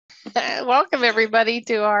Welcome everybody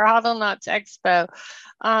to our Hodlnots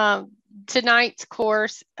EXPO. Tonight's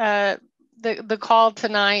course, the call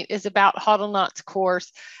tonight is about Hodlnots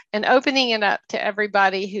course and opening it up to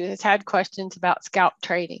everybody who has had questions about scalp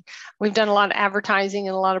trading. We've done a lot of advertising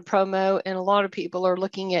and a lot of promo, and a lot of people are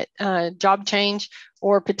looking at job change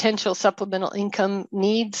or potential supplemental income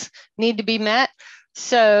needs need to be met.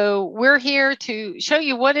 So we're here to show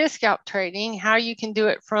you what is scalp trading, how you can do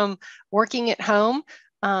it from working at home.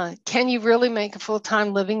 Can you really make a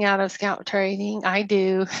full-time living out of scalp trading? I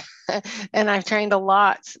do. And I've trained a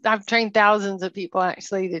lot. I've trained thousands of people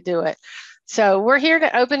actually to do it. So we're here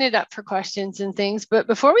to open it up for questions and things. But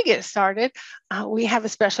before we get started, we have a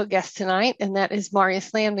special guest tonight, and that is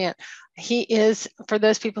Marius Landman. He is, for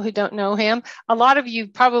those people who don't know him, a lot of you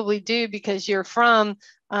probably do because you're from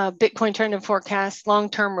Bitcoin Trend and Forecast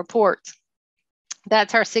long-term reports.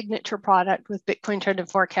 That's our signature product with Bitcoin Trend and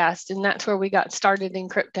Forecast, and that's where we got started in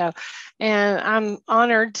crypto. And I'm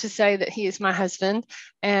honored to say that he is my husband,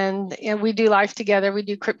 and we do life together. We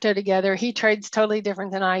do crypto together. He trades totally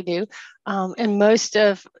different than I do, and most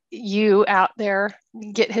of you out there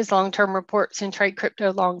get his long-term reports and trade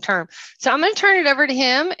crypto long-term. So I'm going to turn it over to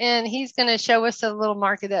him, and he's going to show us a little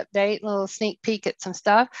market update, a little sneak peek at some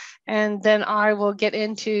stuff, and then I will get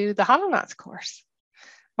into the Hodlnots course.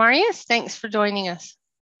 Marius, thanks for joining us.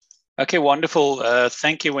 Okay, wonderful.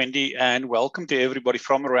 Thank you, Wendy, and welcome to everybody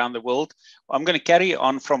from around the world. I'm going to carry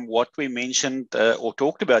on from what we mentioned or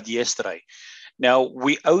talked about yesterday. Now,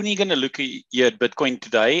 we're only going to look at Bitcoin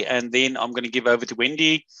today, and then I'm going to give over to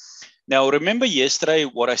Wendy. Now, remember yesterday,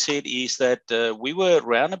 what I said is that we were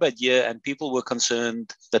around about here and people were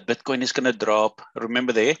concerned that Bitcoin is going to drop.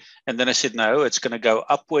 Remember there? And then I said, no, it's going to go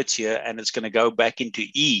upwards here and it's going to go back into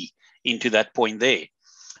E, into that point there.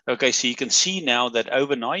 Okay, so you can see now that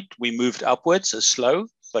overnight we moved upwards, it's slow,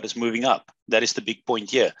 but it's moving up. That is the big point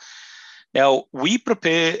here. Now, we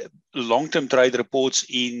prepare long-term trade reports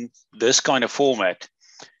in this kind of format.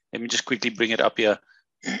 Let me just quickly bring it up here.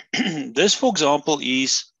 This, for example,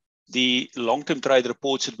 is the long-term trade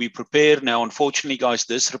reports that we prepare. Now, unfortunately, guys,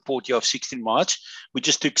 this report here of 16 March, we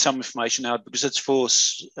just took some information out because it's for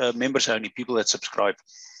members only, people that subscribe.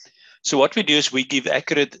 So what we do is we give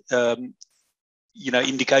accurate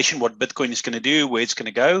indication what Bitcoin is going to do, where it's going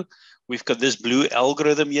to go. We've got this blue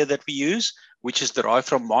algorithm here that we use, which is derived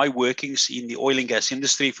from my workings in the oil and gas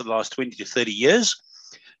industry for the last 20 to 30 years.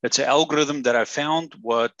 It's an algorithm that I found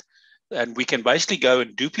and we can basically go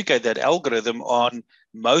and duplicate that algorithm on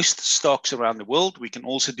most stocks around the world. We can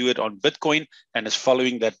also do it on Bitcoin, and it's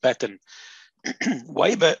following that pattern.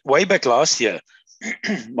 way back last year,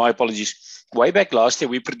 my apologies. Way back last year,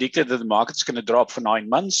 we predicted that the market's going to drop for 9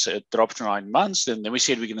 months. It dropped for 9 months. And then we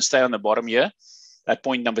said we're going to stay on the bottom here at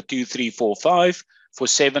point number 2, 3, 4, 5 for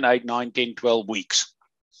 7, 8, 9, 10, 12 weeks.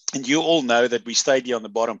 And you all know that we stayed here on the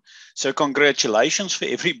bottom. So congratulations for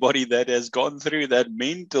everybody that has gone through that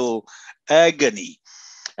mental agony.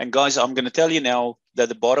 And guys, I'm going to tell you now that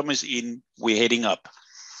the bottom is in, we're heading up.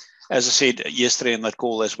 As I said yesterday in that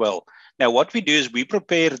call as well. Now, what we do is we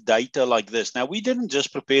prepare data like this. Now, we didn't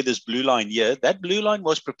just prepare this blue line here. That blue line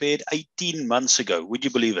was prepared 18 months ago. Would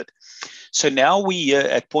you believe it? So now we are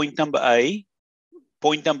at point number A.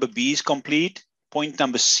 Point number B is complete. Point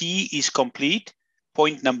number C is complete.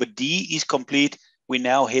 Point number D is complete. We're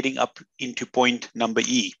now heading up into point number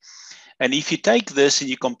E. And if you take this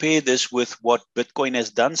and you compare this with what Bitcoin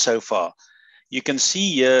has done so far, you can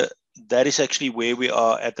see here that is actually where we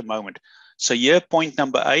are at the moment. So here, point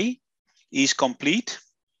number A is complete,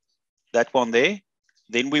 that one there.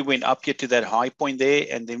 Then we went up here to that high point there,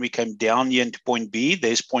 and then we came down here into point B.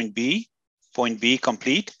 There's point B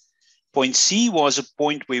complete. Point C was a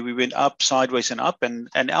point where we went up, sideways, and up, and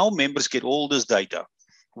our members get all this data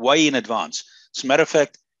way in advance. As a matter of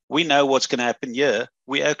fact, we know what's going to happen here.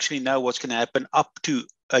 We actually know what's going to happen up to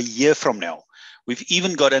a year from now. We've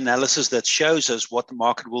even got analysis that shows us what the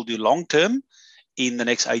market will do long-term in the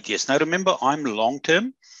next 8 years. Now, remember, I'm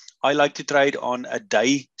long-term. I like to trade on a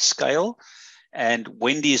day scale, and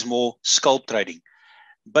Wendy is more scalp trading.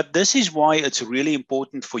 But this is why it's really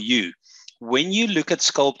important for you. When you look at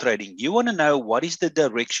scalp trading, you want to know what is the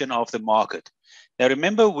direction of the market. Now,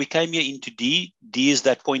 remember, we came here into D. D is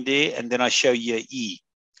that point there, and then I show you E,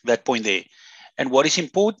 that point there. And what is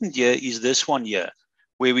important here is this one here,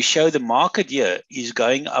 where we show the market here is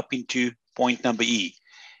going up into point number E.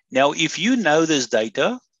 Now, if you know this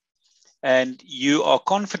data, and you are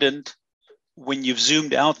confident when you've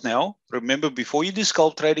zoomed out now, remember before you do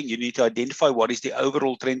scalp trading, you need to identify what is the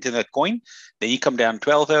overall trend in that coin. Then you come down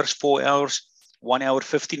 12 hours, 4 hours, 1 hour,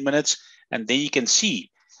 15 minutes, and then you can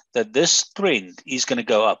see that this trend is going to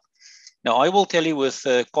go up. Now, I will tell you with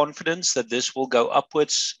confidence that this will go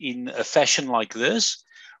upwards in a fashion like this.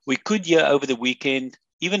 We could here over the weekend,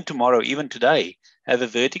 even tomorrow, even today, have a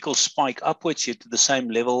vertical spike upwards here to the same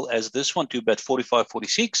level as this one to about 45,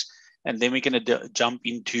 46, and then we're going to jump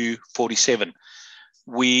into 47.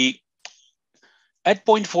 At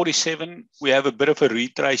point 47, we have a bit of a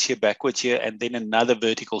retrace here backwards here, and then another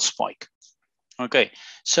vertical spike. Okay,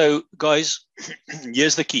 so guys,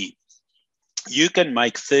 here's the key. You can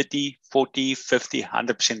make 30, 40, 50,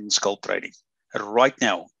 100% in scalp trading right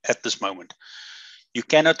now at this moment. You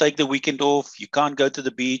cannot take the weekend off. You can't go to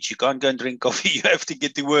the beach. You can't go and drink coffee. You have to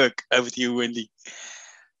get to work. Over to you, Wendy.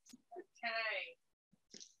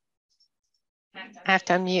 I have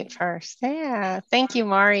to unmute first. Yeah, thank you,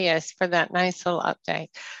 Marius, for that nice little update.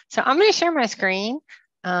 So I'm going to share my screen.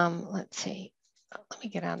 Let's see. Let me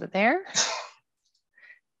get out of there.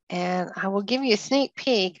 And I will give you a sneak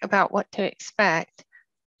peek about what to expect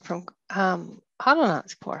from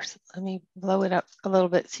Hodlnots course. Let me blow it up a little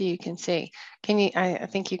bit so you can see. Can you? I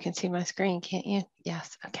think you can see my screen, can't you?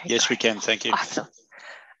 Yes. Okay. Yes, great. we can. Thank you. Awesome.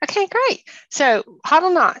 Okay, great. So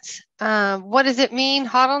Hodlnots, what does it mean?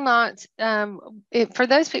 Hodlnots, for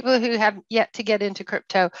those people who have yet to get into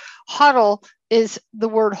crypto, hodl is the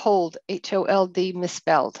word hold, H-O-L-D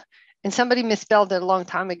misspelled. And somebody misspelled it a long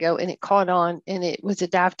time ago and it caught on and it was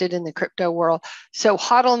adapted in the crypto world. So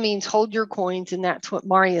hodl means hold your coins, and that's what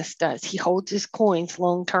Marius does. He holds his coins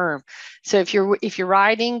long term. So if you're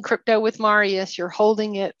riding crypto with Marius, you're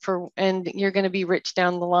holding it and you're going to be rich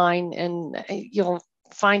down the line, and you'll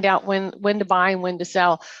find out when to buy and when to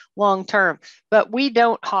sell long term. But we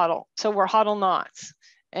don't hodl, so we're Hodlnots.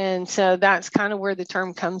 And so that's kind of where the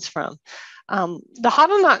term comes from. The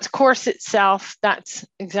Hodlnots course itself, that's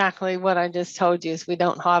exactly what I just told you, is we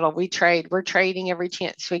don't hodl, we trade. We're trading every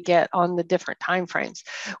chance we get on the different time frames.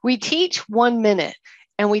 We teach 1 minute,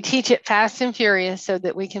 and we teach it fast and furious so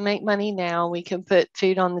that we can make money now. We can put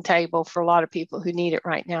food on the table for a lot of people who need it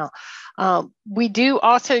right now. We do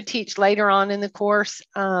also teach later on in the course,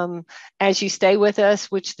 as you stay with us,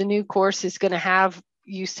 which the new course is going to have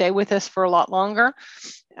you stay with us for a lot longer.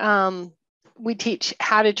 We teach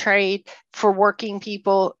how to trade for working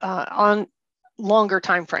people on longer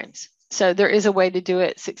time frames. So there is a way to do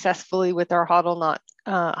it successfully with our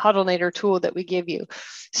Hodlnator tool that we give you.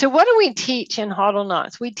 So what do we teach in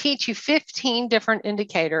Hodlnots? We teach you 15 different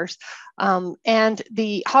indicators, and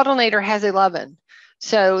the Hodlnator has 11.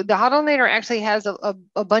 So the Hodlnator actually has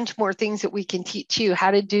a bunch more things that we can teach you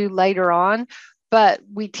how to do later on. But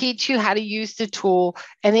we teach you how to use the tool,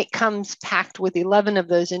 and it comes packed with 11 of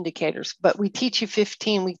those indicators. But we teach you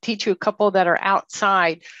 15. We teach you a couple that are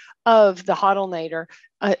outside of the Hodlnator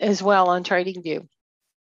as well on TradingView.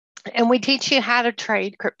 And we teach you how to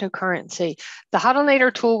trade cryptocurrency. The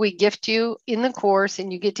Hodlnator tool we gift you in the course,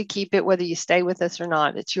 and you get to keep it whether you stay with us or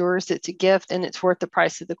not. It's yours, it's a gift, and it's worth the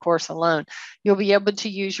price of the course alone. You'll be able to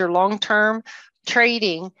use your long-term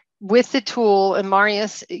trading with the tool, and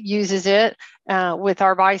Marius uses it with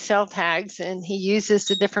our buy sell tags, and he uses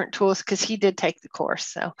the different tools because he did take the course.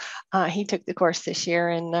 So he took the course this year,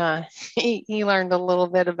 and he learned a little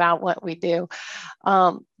bit about what we do.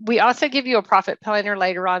 We also give you a profit planner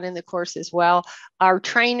later on in the course as well. Our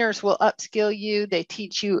trainers will upskill you. They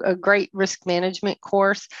teach you a great risk management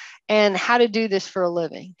course and how to do this for a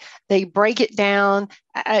living. They break it down,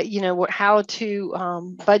 how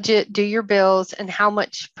to budget, do your bills, and how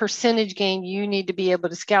much percentage gain you need to be able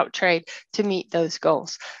to scalp trade to meet those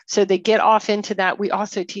goals. So they get off into that. We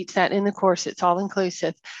also teach that in the course. It's all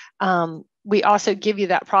inclusive. We also give you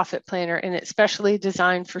that profit planner, and it's specially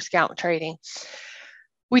designed for scalp trading.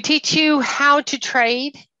 We teach you how to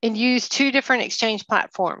trade and use 2 different exchange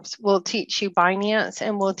platforms. We'll teach you Binance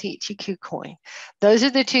and we'll teach you KuCoin. Those are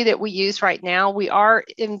the 2 that we use right now. We are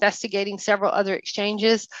investigating several other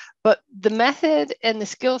exchanges, but the method and the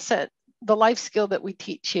skill set, the life skill that we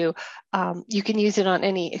teach you, you can use it on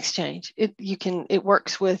any exchange. It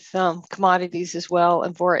works with commodities as well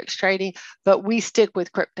and Forex trading, but we stick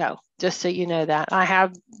with crypto, just so you know that. I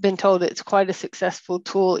have been told it's quite a successful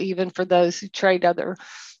tool, even for those who trade other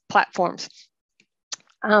platforms.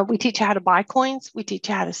 We teach you how to buy coins. We teach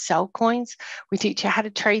you how to sell coins. We teach you how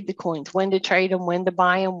to trade the coins, when to trade them, when to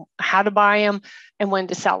buy them, how to buy them, and when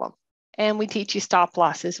to sell them. And we teach you stop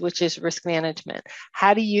losses, which is risk management,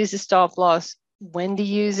 how to use a stop loss, when to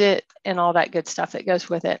use it, and all that good stuff that goes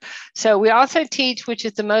with it. So we also teach, which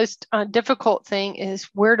is the most difficult thing, is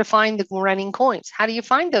where to find the running coins. How do you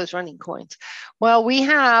find those running coins? Well, we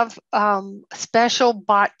have special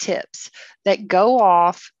bot tips that go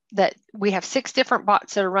off. That we have 6 different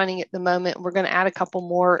bots that are running at the moment. We're going to add a couple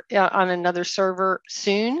more on another server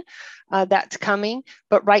soon. That's coming.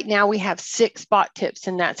 But right now we have 6 bot tips,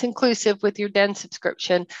 and that's inclusive with your Den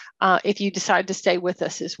subscription. If you decide to stay with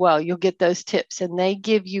us as well, you'll get those tips, and they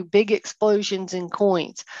give you big explosions in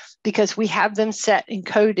coins because we have them set and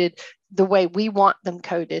coded the way we want them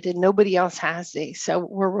coded, and nobody else has these. So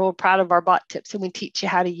we're real proud of our bot tips, and we teach you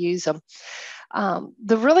how to use them.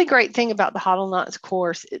 The really great thing about the Hodlnots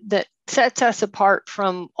course that sets us apart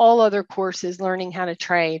from all other courses learning how to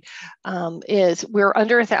trade is we're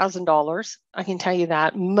under $1,000. I can tell you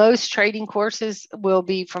that. Most trading courses will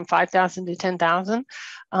be from $5,000 to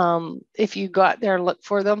 $10,000 if you go out there and look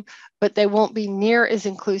for them, but they won't be near as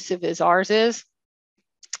inclusive as ours is.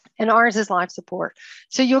 And ours is live support.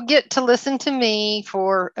 So you'll get to listen to me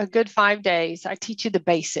for a good 5 days. I teach you the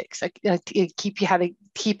basics. I keep you how to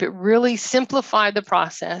keep it really, simplify the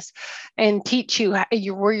process and teach you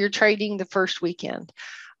where you're trading the first weekend.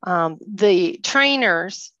 The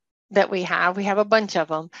trainers that we have a bunch of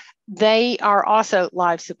them. They are also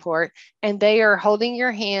live support, and they are holding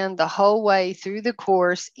your hand the whole way through the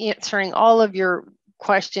course, answering all of your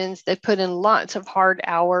questions. They put in lots of hard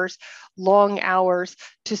hours, long hours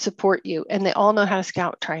to support you, and they all know how to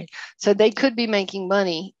scalp trade. So they could be making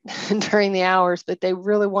money during the hours, but they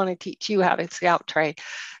really want to teach you how to scalp trade.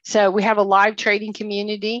 So we have a live trading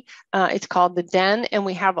community. It's called the Den, and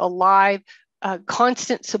we have a live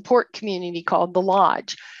constant support community called the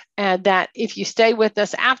Lodge. And that if you stay with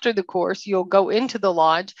us after the course, you'll go into the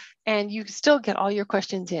Lodge and you still get all your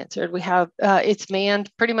questions answered. We have, it's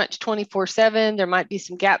manned pretty much 24/7. There might be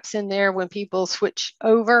some gaps in there when people switch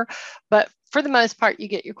over, but for the most part, you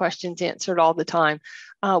get your questions answered all the time.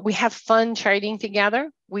 We have fun trading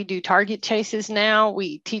together. We do target chases now.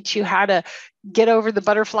 We teach you how to get over the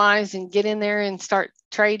butterflies and get in there and start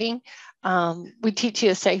trading. We teach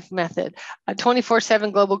you a safe method, a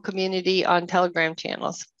 24/7 global community on Telegram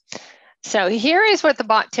channels. So here is what the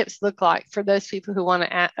bot tips look like for those people who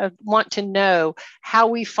want to know how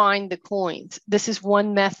we find the coins. This is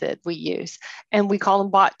one method we use, and we call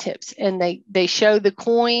them bot tips. And they show the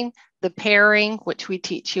coin, the pairing, which we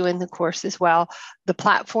teach you in the course as well, the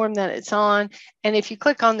platform that it's on. And if you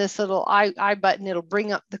click on this little I button, it'll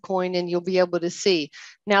bring up the coin and you'll be able to see.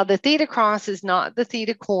 Now, the theta cross is not the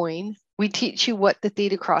theta coin. We teach you what the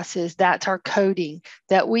theta cross is. That's our coding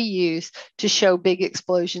that we use to show big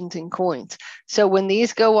explosions in coins. So when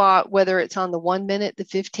these go out, whether it's on the 1 minute, the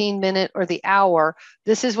 15 minute, or the hour,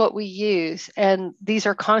 this is what we use. And these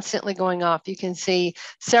are constantly going off. You can see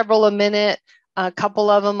several a minute, a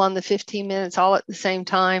couple of them on the 15 minutes, all at the same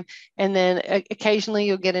time. And then occasionally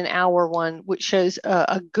you'll get an hour one, which shows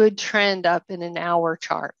a good trend up in an hour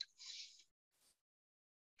chart.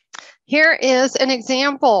 Here is an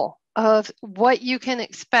example of what you can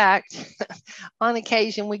expect. On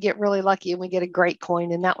occasion, we get really lucky and we get a great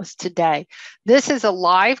coin, and that was today. This is a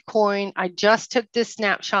live coin. I just took this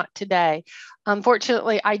snapshot today.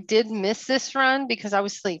 Unfortunately, I did miss this run because I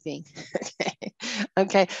was sleeping.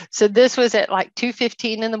 Okay, so this was at like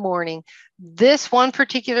 2:15 in the morning. This one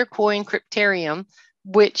particular coin, Cryptarium,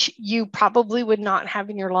 which you probably would not have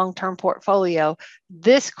in your long-term portfolio,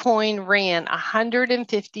 this coin ran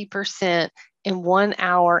 150% in 1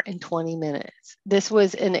 hour and 20 minutes. This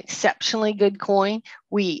was an exceptionally good coin.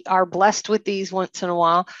 We are blessed with these once in a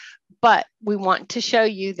while, but we want to show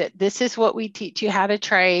you that this is what we teach you how to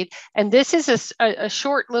trade. And this is a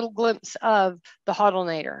short little glimpse of the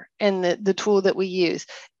Hodlnator and the tool that we use.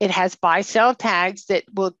 It has buy-sell tags that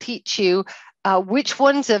will teach you which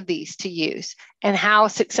ones of these to use, and how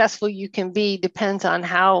successful you can be depends on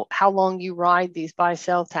how long you ride these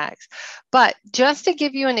buy-sell tags. But just to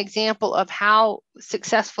give you an example of how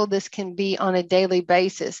successful this can be on a daily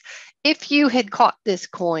basis, if you had caught this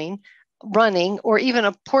coin running, or even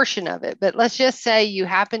a portion of it, but let's just say you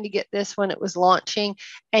happened to get this when it was launching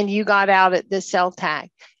and you got out at this sell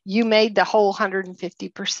tag, you made the whole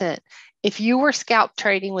 150%. If you were scalp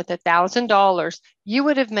trading with $1,000, you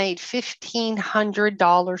would have made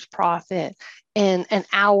 $1,500 profit in an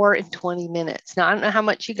hour and 20 minutes. Now, I don't know how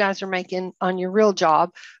much you guys are making on your real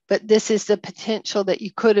job, but this is the potential that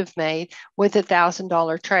you could have made with a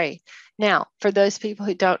 $1,000 trade. Now, for those people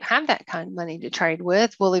who don't have that kind of money to trade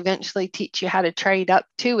with, we'll eventually teach you how to trade up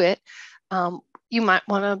to it. You might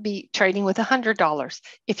want to be trading with $100.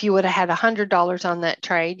 If you would have had $100 on that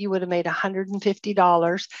trade, you would have made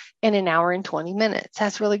 $150 in an hour and 20 minutes.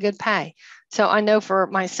 That's really good pay. So I know for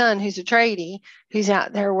my son, who's a tradie, who's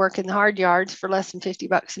out there working the hard yards for less than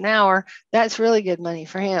 $50 an hour, that's really good money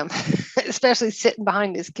for him, especially sitting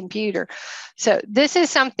behind his computer. So this is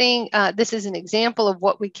something, this is an example of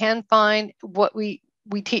what we can find, what we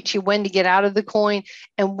teach you when to get out of the coin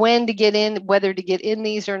and when to get in, whether to get in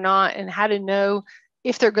these or not, and how to know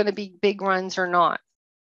if they're going to be big runs or not.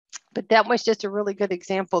 But that was just a really good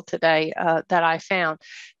example today that I found.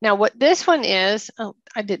 Now, what this one is, oh,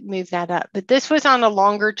 I didn't move that up, but this was on a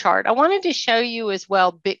longer chart. I wanted to show you as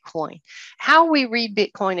well Bitcoin, how we read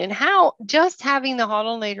Bitcoin, and how just having the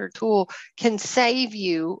Hodlnator tool can save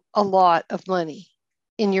you a lot of money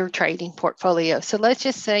in your trading portfolio. So let's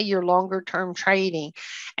just say your longer term trading.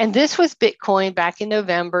 And this was Bitcoin back in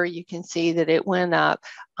November. You can see that it went up.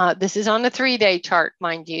 This is on a 3-day chart,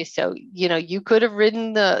 mind you. So, you know, you could have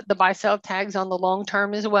ridden the buy sell tags on the long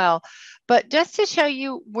term as well. But just to show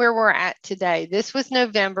you where we're at today, this was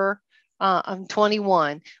November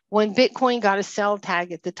 21 when Bitcoin got a sell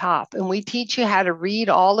tag at the top. And we teach you how to read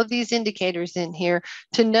all of these indicators in here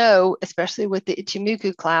to know, especially with the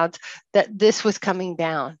Ichimoku clouds, that this was coming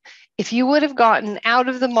down. If you would have gotten out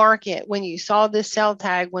of the market when you saw this sell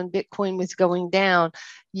tag when Bitcoin was going down,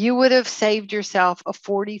 you would have saved yourself a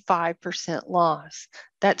 45% loss.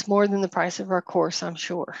 That's more than the price of our course, I'm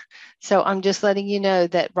sure. So I'm just letting you know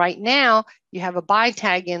that right now you have a buy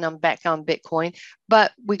tag in back on Bitcoin,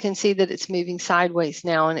 but we can see that it's moving sideways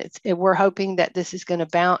now, and we're hoping that this is going to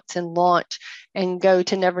bounce and launch and go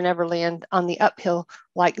to Never Never Land on the uphill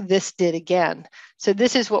like this did again. So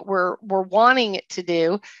this is what we're wanting it to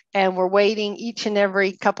do, and we're waiting each and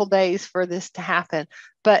every couple days for this to happen.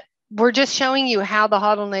 But we're just showing you how the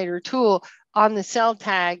Hodlnator tool on the sell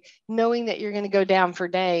tag, knowing that you're going to go down for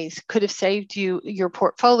days, could have saved you your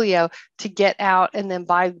portfolio to get out and then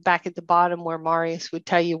buy back at the bottom where Marius would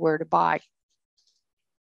tell you where to buy.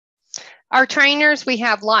 Our trainers, we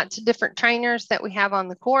have lots of different trainers that we have on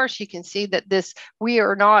the course. You can see that we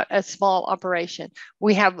are not a small operation.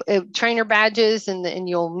 We have trainer badges, and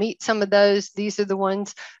you'll meet some of those. These are the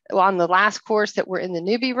ones on the last course that were in the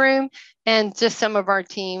newbie room, and just some of our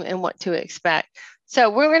team and what to expect. So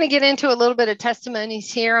we're going to get into a little bit of testimonies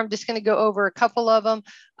here. I'm just going to go over a couple of them.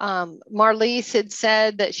 Marlise had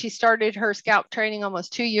said that she started her scalp trading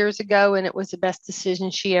almost 2 years ago, and it was the best decision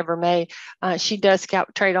she ever made. She does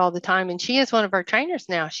scalp trade all the time, and she is one of our trainers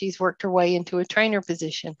now. She's worked her way into a trainer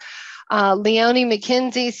position. Leonie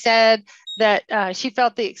McKenzie said that she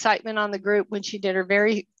felt the excitement on the group when she did her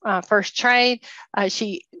very first trade.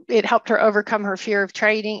 It helped her overcome her fear of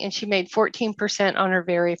trading, and she made 14% on her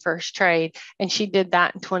very first trade, and she did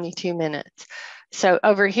that in 22 minutes. So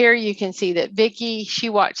over here, you can see that Vicky, she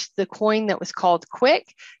watched the coin that was called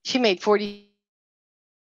Quick. She made 40.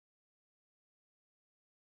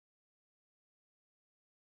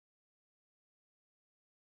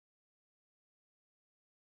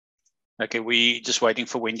 Okay, we just waiting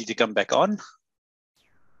for Wendy to come back on.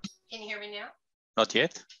 Can you hear me now? Not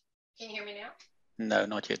yet. Can you hear me now? No,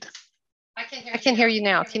 not yet. I can hear you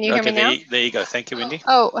now. Can you hear me now? There you go. Thank you, Wendy.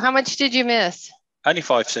 Oh, how much did you miss? Only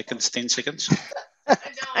 5 seconds, 10 seconds.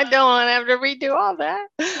 I don't want to have to redo all that.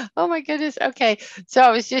 Oh my goodness. Okay. So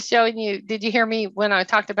I was just showing you, did you hear me when I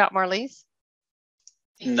talked about Marlise?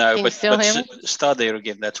 No, but start there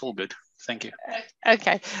again. That's all good. Thank you.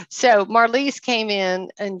 Okay. So Marlise came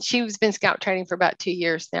in, and she's been scalp trading for about 2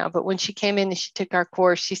 years now. But when she came in and she took our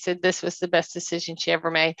course, she said this was the best decision she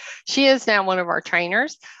ever made. She is now one of our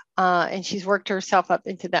trainers. And she's worked herself up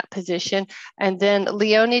into that position. And then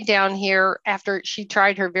Leonie down here, after she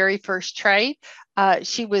tried her very first trade,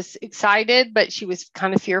 she was excited, but she was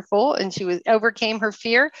kind of fearful, and she overcame her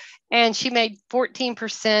fear, and she made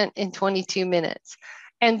 14% in 22 minutes.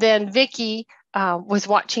 And then Vicky was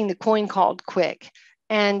watching the coin called Quick,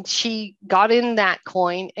 and she got in that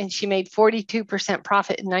coin, and she made 42%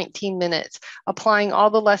 profit in 19 minutes, applying all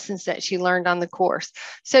the lessons that she learned on the course.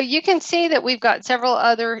 So you can see that we've got several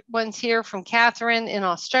other ones here from Catherine in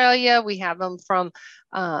Australia. We have them from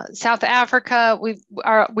South Africa.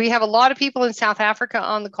 We have a lot of people in South Africa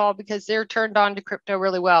on the call because they're turned on to crypto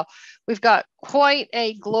really well. We've got quite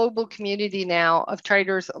a global community now of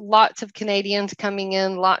traders, lots of Canadians coming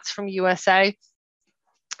in, lots from USA.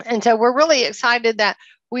 And so we're really excited that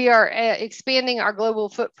we are expanding our global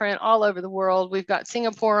footprint all over the world. We've got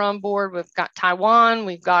Singapore on board, we've got Taiwan,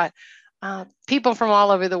 we've got people from all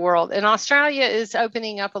over the world. And Australia is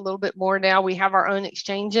opening up a little bit more now. We have our own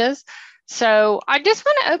exchanges. So I just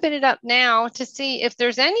want to open it up now to see if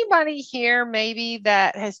there's anybody here maybe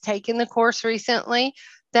that has taken the course recently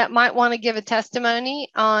that might want to give a testimony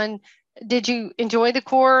on, did you enjoy the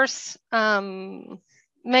course?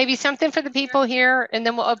 Maybe something for the people here, and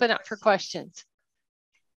then we'll open up for questions.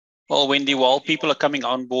 Well, Wendy, while people are coming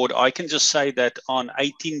on board, I can just say that on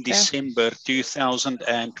 18 December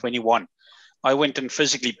 2021, I went and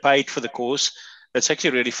physically paid for the course. It's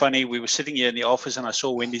actually really funny. We were sitting here in the office and I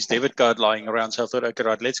saw Wendy's debit card lying around. So I thought, okay,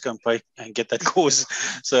 right, let's go and pay and get that course.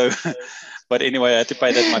 So, but anyway, I had to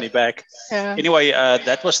pay that money back. Yeah. Anyway,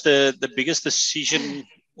 that was the biggest decision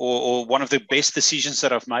or one of the best decisions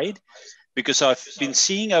that I've made, because I've been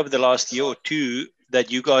seeing over the last year or two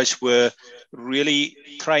that you guys were really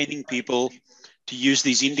training people to use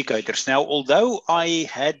these indicators. Now, although I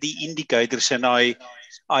had the indicators and I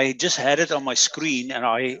just had it on my screen and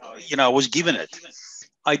I was given it,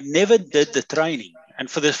 I never did the training. And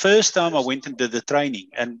for the first time, I went and did the training,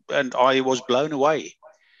 and I was blown away.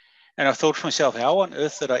 And I thought to myself, how on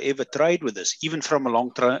earth did I ever trade with this, even from a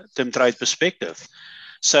long-term trade perspective?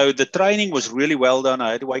 So the training was really well done.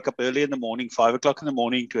 I had to wake up early in the morning, 5 o'clock in the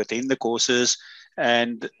morning, to attend the courses.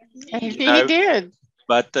 And you did.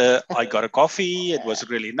 But I got a coffee. It was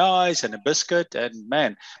really nice, and a biscuit, and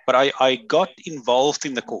man. But I got involved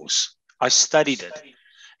in the course. I studied it.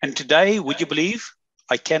 And today, would you believe,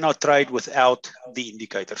 I cannot trade without the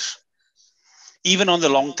indicators. Even on the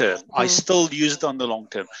long term, I still use it on the long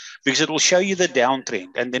term, because it will show you the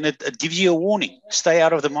downtrend, and then it gives you a warning, stay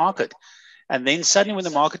out of the market. And then suddenly when the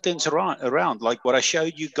market turns around, like what I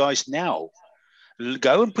showed you guys now,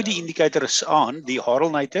 go and put the indicators on, the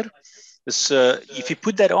Hodlnoter. If you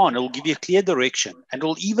put that on, it will give you a clear direction, and it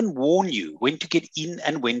will even warn you when to get in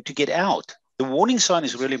and when to get out. The warning sign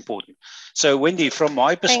is really important. So Wendy, from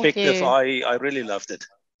my perspective, I really loved it.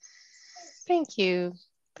 Thank you.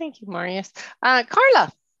 Thank you, Marius.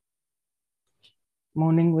 Carla.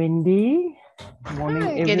 Morning, Wendy. Morning,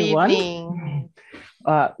 Hi, everyone. Good evening.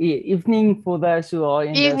 Evening for those who are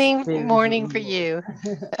in evening, morning for you.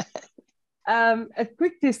 A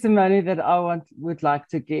quick testimony that I would like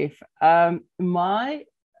to give. My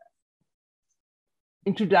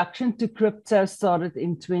introduction to crypto started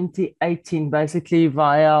in 2018, basically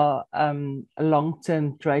via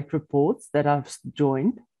long-term trade reports that I've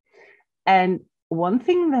joined. And one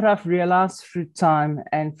thing that I've realized through time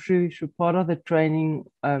and through part of the training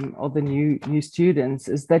of the new students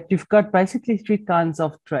is that you've got basically three kinds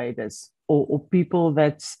of traders or people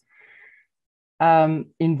that's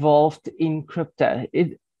involved in crypto,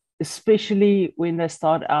 especially when they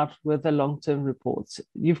start out with the long-term reports.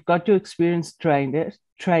 You've got your experienced traders,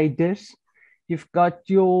 you've got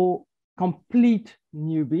your complete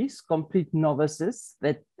newbies, complete novices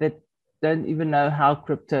that don't even know how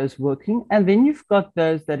crypto is working. And then you've got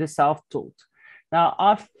those that are self-taught. Now,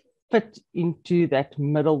 I fit into that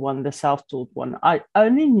middle one, the self-taught one. I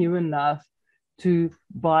only knew enough to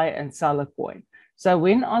buy and sell a coin. So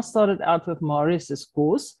when I started out with Marius's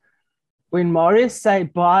course, when Marius say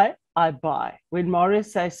buy, I buy. When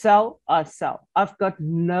Marius say sell, I sell. I've got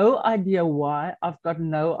no idea why. I've got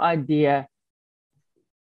no idea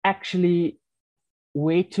actually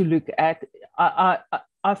where to look at.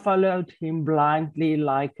 I followed him blindly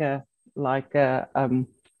like a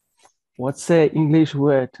what's the English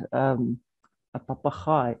word? A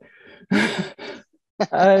papagay.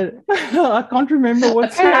 I can't remember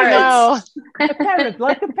what's a parrot.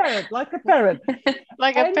 Like a parrot. Like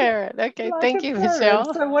a parrot. Okay, like thank you,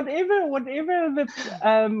 Michelle. So whatever the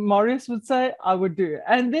Marius would say, I would do.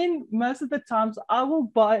 And then most of the times I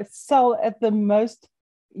will sell at the most,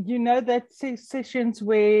 that sessions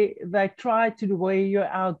where they try to weigh you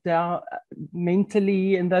out down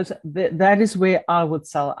mentally, and that is where I would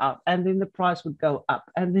sell out, and then the price would go up,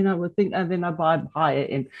 and then I would think, and then I buy higher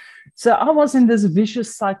in. So I was in this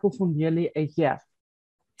vicious cycle for nearly a year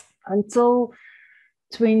until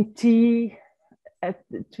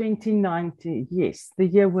 2019. Yes, the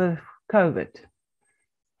year with COVID.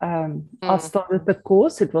 I started the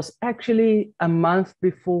course. It was actually a month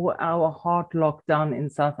before our hard lockdown in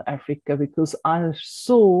South Africa, because I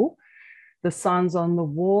saw the signs on the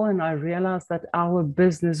wall and I realized that our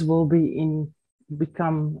business will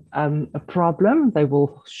become a problem. They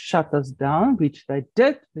will shut us down, which they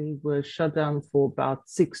did. They were shut down for about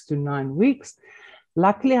 6 to 9 weeks.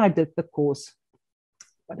 Luckily, I did the course.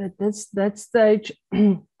 But at that stage,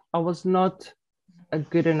 I was not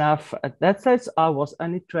good enough. At that stage, I was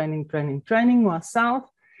only training myself.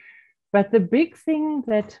 But the big thing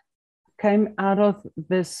that came out of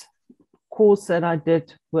this course that I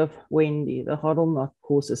did with Wendy, the Hodlnot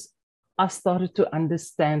courses, I started to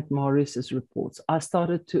understand Marius's reports. I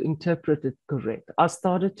started to interpret it correct. I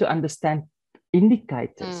started to understand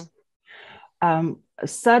indicators.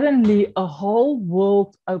 Suddenly, a whole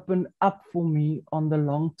world opened up for me on the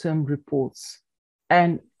long-term reports.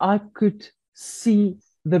 And I could see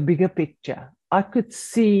the bigger picture. I could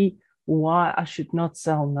see why I should not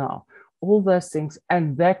sell now. All those things.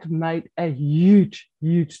 And that made a huge,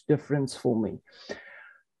 huge difference for me.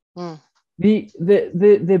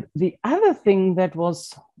 The other thing that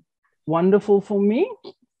was wonderful for me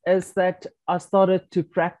is that I started to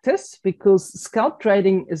practice, because scalp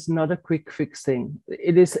trading is not a quick fix thing.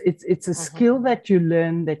 It's a skill that you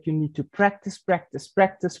learn, that you need to practice.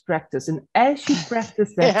 And as you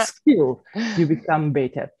practice that skill, you become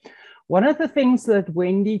better. One of the things that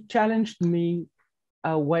Wendy challenged me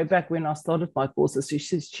way back when I started my courses,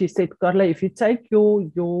 she said, Carla, if you take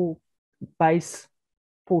your base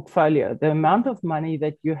portfolio, the amount of money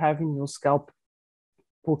that you have in your scalp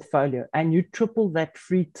portfolio, and you triple that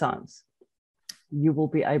 3 times, you will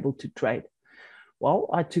be able to trade. Well,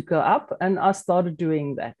 I took her up and I started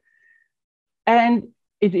doing that. And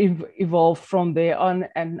it evolved from there on.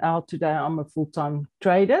 And now today I'm a full-time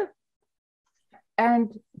trader.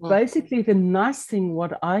 And basically the nice thing,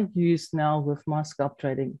 what I use now with my scalp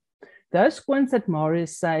trading, those coins that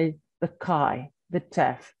Marius say, the Kai, the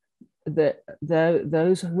TAF,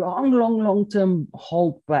 those long-term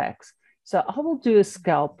holdbacks. So I will do a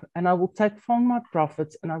scalp and I will take from my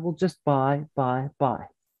profits and I will just buy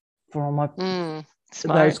from my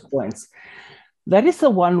those coins. That is the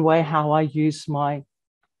one way how I use my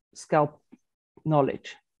scalp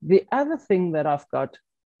knowledge. The other thing that I've got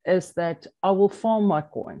is that I will farm my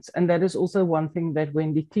coins. And that is also one thing that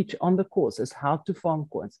Wendy teach on the course, is how to farm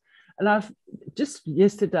coins. And I've just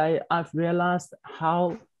yesterday, I've realized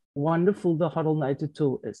how wonderful the Hodlnots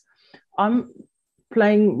tool is. I'm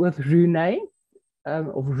playing with Rune,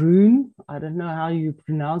 or Rune. I don't know how you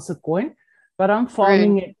pronounce the coin, but I'm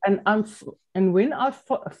farming it. And when I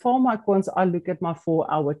farm my coins, I look at my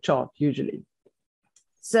 4-hour chart usually.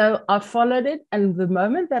 So I followed it. And the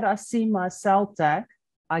moment that I see my sell tag,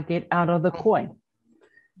 I get out of the coin.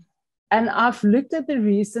 And I've looked at the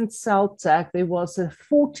recent sell tag. There was a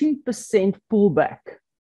 14% pullback.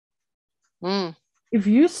 If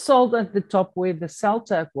you sold at the top where the sell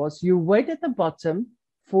tag was, you wait at the bottom,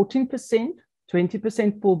 14%,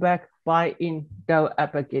 20% pullback, buy in, go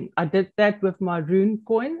up again. I did that with my Rune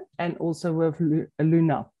coin and also with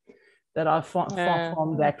Luna, that I farmed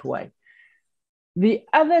that way. The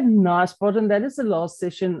other nice part, and that is the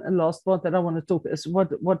last part that I want to talk, is what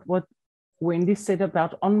Wendy said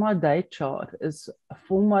about on my day chart, is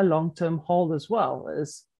for my long-term hold as well,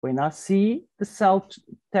 is when I see the sell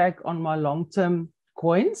tag on my long-term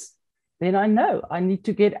coins, then I know I need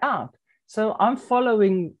to get out. So I'm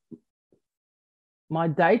following my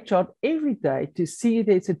day chart every day to see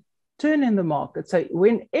there's a turn in the market. So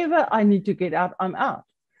whenever I need to get out, I'm out.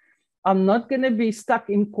 I'm not going to be stuck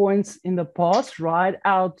in coins in the past, ride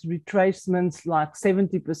out retracements like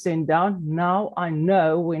 70% down. Now I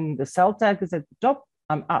know when the sell tag is at the top,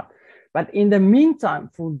 I'm out. But in the meantime,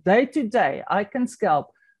 for day to day, I can scalp.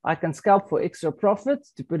 I can scalp for extra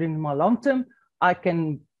profits to put in my long term. I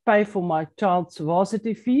can pay for my child's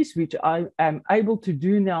varsity fees, which I am able to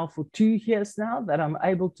do now for 2 years now, that I'm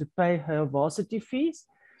able to pay her varsity fees.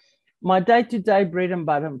 My day-to-day bread and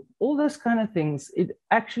butter, all those kind of things, it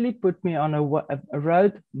actually put me on a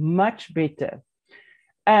road much better.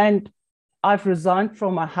 And I've resigned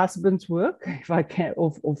from my husband's work, if I can,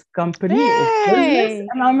 of company, of business,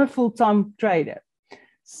 and I'm a full-time trader.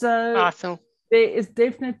 So awesome. There is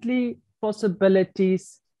definitely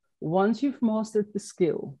possibilities once you've mastered the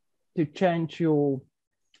skill to change your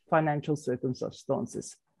financial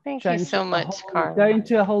circumstances. Thank you so much, Carla. Go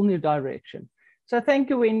into a whole new direction. So thank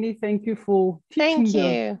you, Wendy. Thank you for teaching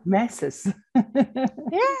the masses.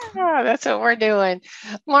 Yeah, that's what we're doing.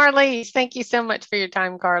 Marlies, thank you so much for your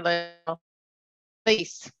time, Carla.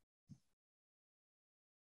 Please.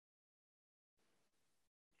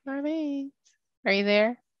 Marlies, are you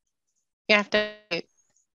there? You have to.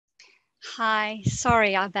 Hi,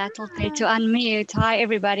 sorry, I battled there to unmute. Hi,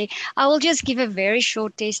 everybody. I will just give a very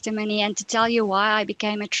short testimony and to tell you why I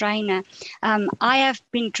became a trainer. I have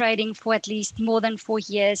been trading for at least more than 4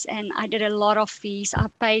 years, and I did a lot of fees. I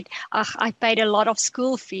paid a lot of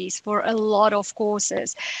school fees for a lot of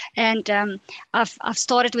courses, and I've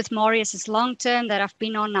started with Marius's long term that I've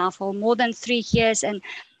been on now for more than 3 years, and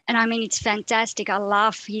I mean, it's fantastic. I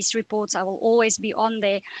love his reports. I will always be on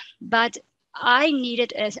there, but I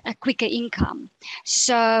needed a quicker income.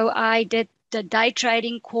 So I did the day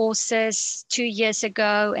trading courses 2 years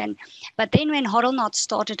ago. But then when Hodlnots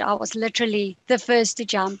started, I was literally the first to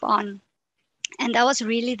jump on. And that was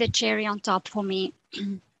really the cherry on top for me.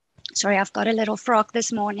 Sorry, I've got a little frog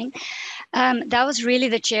this morning. That was really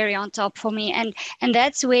the cherry on top for me, and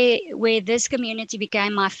that's where this community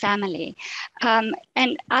became my family.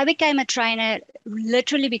 And I became a trainer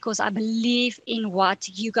literally because I believe in what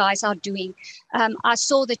you guys are doing. I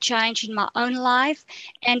saw the change in my own life,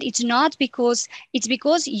 and it's because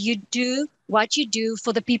you do what you do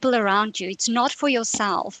for the people around you. It's not for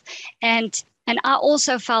yourself. And I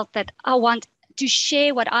also felt that I want to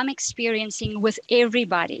share what I'm experiencing with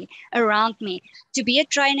everybody around me. To be a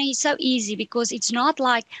trainer is so easy because it's not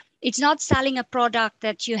selling a product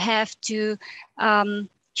that you have to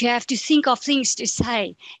think of things to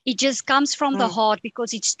say. It just comes from the heart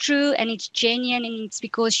because it's true and it's genuine, and it's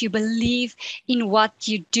because you believe in what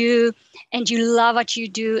you do and you love what you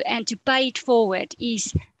do, and to pay it forward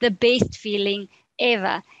is the best feeling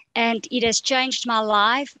ever. And it has changed my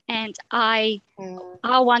life, and I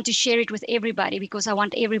want to share it with everybody because I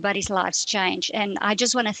want everybody's lives change. And I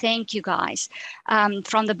just want to thank you guys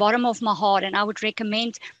from the bottom of my heart. And I would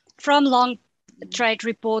recommend from long trade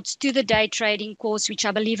reports to the day trading course, which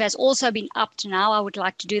I believe has also been upped now. I would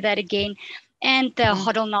like to do that again. And the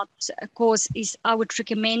Hodlnots course I would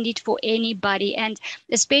recommend it for anybody. And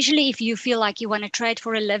especially if you feel like you want to trade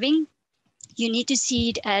for a living, you need to see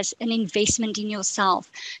it as an investment in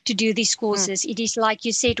yourself to do these courses. It is like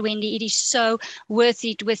you said, Wendy, it is so worth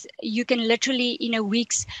it. You can literally in a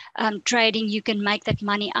week's trading, you can make that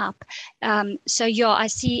money up. So yeah, I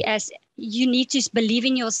see as you need to believe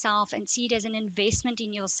in yourself and see it as an investment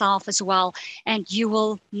in yourself as well. And you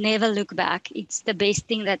will never look back. It's the best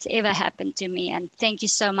thing that's ever happened to me. And thank you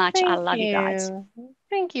so much. I love you guys.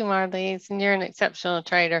 Thank you, Marlies, and you're an exceptional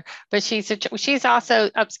trader. But she's also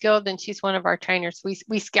upskilled, and she's one of our trainers.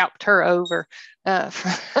 We scalped her over.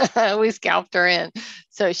 We scalped her in,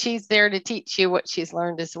 so she's there to teach you what she's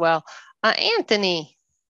learned as well. Anthony,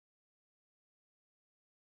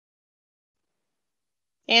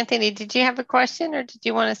 did you have a question, or did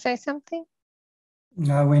you want to say something?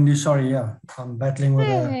 No, Wendy, sorry. Yeah, I'm battling with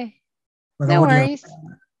no worries.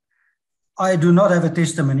 I do not have a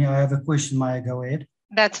testimony. I have a question. May I go ahead?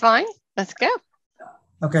 That's fine. Let's go.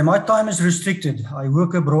 Okay, my time is restricted. I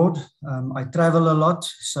work abroad. I travel a lot.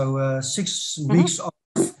 So 6 weeks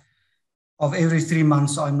of every 3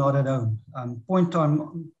 months, I'm not at home. Point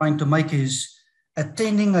I'm trying to make is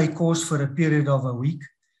attending a course for a period of a week.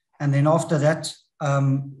 And then after that,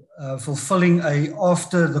 fulfilling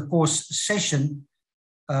after the course session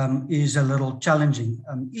is a little challenging.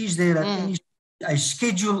 Is there a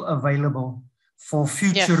schedule available for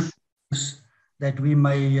future that we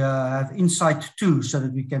may have insight to, so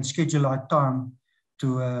that we can schedule our time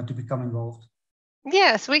to become involved?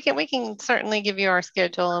 Yes, we can certainly give you our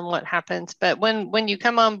schedule and what happens. But when you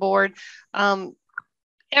come on board,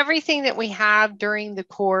 everything that we have during the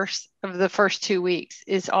course of the first 2 weeks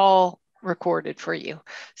is all recorded for you.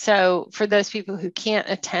 So for those people who can't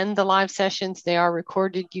attend the live sessions, they are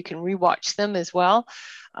recorded. You can rewatch them as well.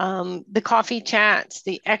 The coffee chats,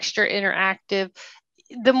 the extra interactive,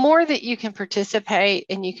 the more that you can participate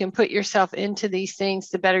and you can put yourself into these things,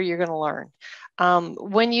 the better you're going to learn.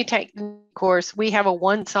 When you take the course, we have a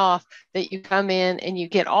once-off that you come in and you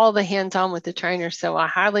get all the hands-on with the trainer. So I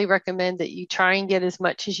highly recommend that you try and get as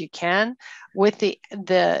much as you can with the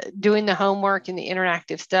doing the homework and the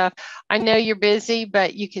interactive stuff. I know you're busy,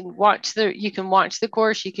 but you can watch the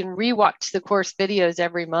course. You can rewatch the course videos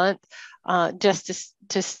every month just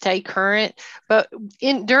to stay current. But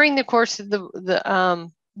during the course of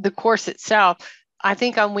the course itself, I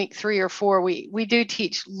think on week 3 or 4, we do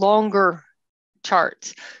teach longer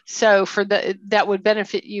charts. So that would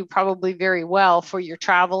benefit you probably very well for your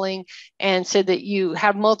traveling, and so that you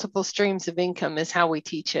have multiple streams of income is how we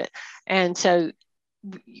teach it. And so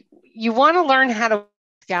you want to learn how to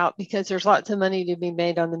scout, because there's lots of money to be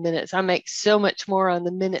made on the minutes. I make so much more on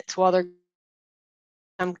the minutes while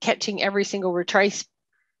I'm catching every single retrace.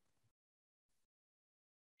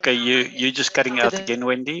 Okay, you're just cutting out again,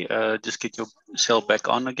 Wendy. Just get yourself back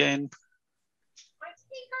on again.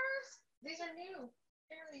 These are new,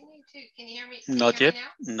 fairly new too. Can you hear me? Not yet.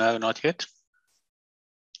 No, not yet.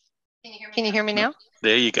 Can you hear me now?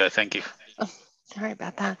 There you go. Thank you. Oh, sorry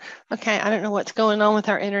about that. Okay, I don't know what's going on with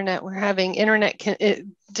our internet. We're having internet. It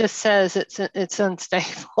just says it's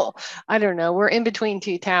unstable. I don't know. We're in between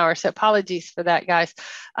 2 towers, so apologies for that, guys.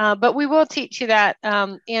 But we will teach you that,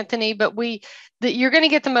 Anthony. But you're going to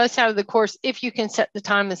get the most out of the course if you can set the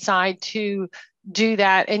time aside to do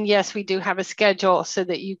that. And yes, we do have a schedule so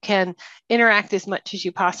that you can interact as much as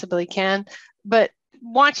you possibly can. But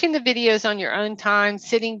watching the videos on your own time,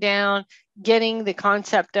 sitting down, getting the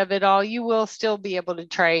concept of it all, you will still be able to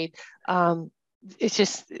trade it's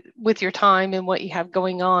just with your time and what you have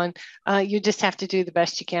going on, you just have to do the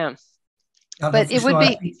best you can. But it would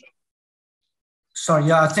be. Sorry,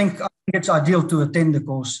 yeah, I think it's ideal to attend the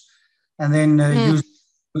course and then use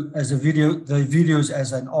as a the videos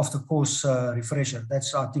as an after course refresher.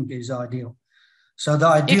 That's, I think, is ideal. So the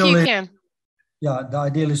ideal is, yeah, the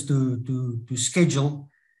ideal is to schedule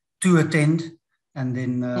to attend and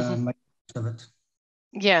then make use of it.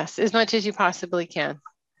 Yes, as much as you possibly can.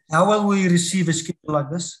 How will we receive a schedule like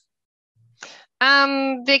this?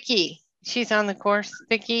 Vicky, she's on the course.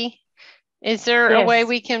 Vicky, is there a way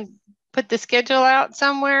we can put the schedule out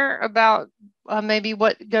somewhere about maybe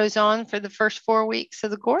what goes on for the first 4 weeks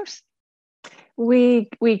of the course? We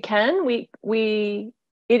can.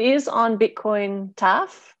 It is on Bitcoin TAF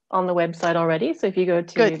on the website already. So if you go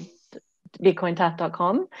to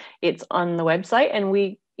bitcointaf.com, it's on the website.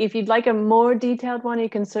 And if you'd like a more detailed one, you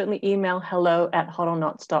can certainly email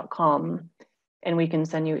hello@hodlnots.com and we can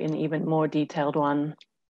send you an even more detailed one.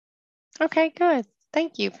 Okay, good.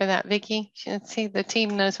 Thank you for that, Vicky. Let's see, the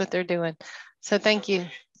team knows what they're doing. So thank you.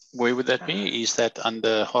 Where would that be? Is that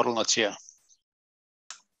under Hodlnots here?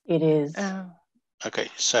 It is. Okay,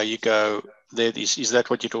 so you go there. Is that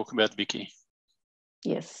what you're talking about, Vicky?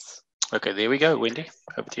 Yes. Okay, there we go. Wendy,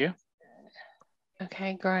 over to you.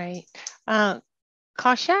 Okay, great.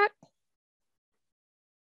 Kaushik?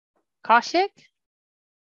 Kaushik?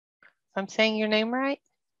 If I'm saying your name right?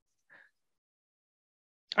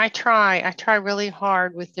 I try really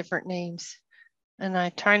hard with different names and I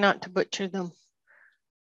try not to butcher them.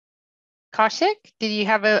 Kaushik, did you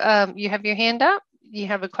have you have your hand up? Do you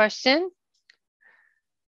have a question?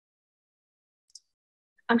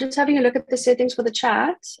 I'm just having a look at the settings for the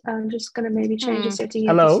chat. I'm just going to maybe change the setting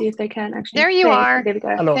here to see if they can actually. There you are. There we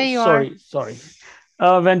go. Hello. There you Sorry.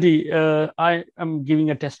 Wendy, I am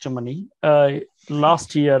giving a testimony.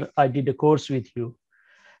 Last year, I did a course with you.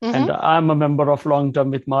 And I'm a member of Long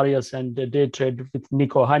Term with Marius and Day Trade with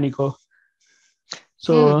Nico. Hi, Nico.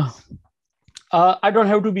 So I don't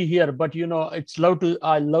have to be here, but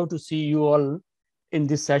I love to see you all in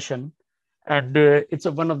this session. And it's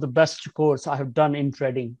one of the best course I have done in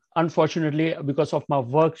trading. Unfortunately, because of my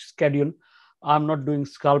work schedule, I'm not doing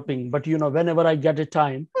scalping. But whenever I get a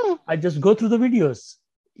time, I just go through the videos.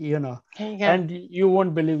 And you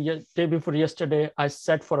won't believe. Day before yesterday, I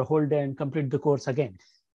sat for a whole day and complete the course again.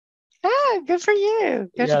 Ah, good for you.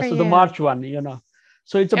 Good for you. The March one,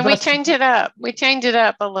 So it's we changed it up. We changed it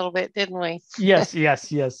up a little bit, didn't we? Yes.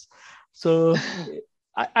 So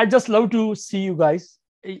I just love to see you guys.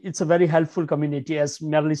 It's a very helpful community, as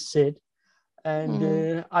Merle said.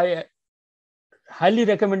 And I highly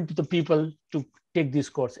recommend to the people to take this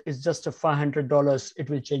course. It's just a $500. It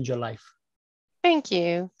will change your life. Thank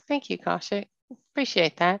you. Thank you, Kaushik.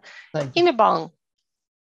 Appreciate that. Thank you. Inabong.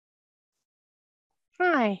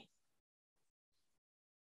 Hi.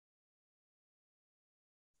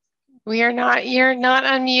 You're not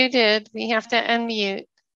unmuted. We have to unmute.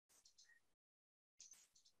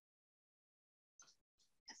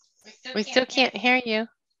 We still can't hear you.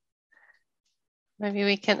 Maybe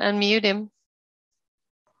we can unmute him.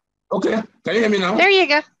 Okay, can you hear me now? There you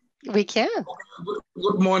go. We can.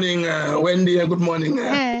 Good morning, Wendy. Good morning.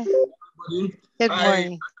 Hey. Good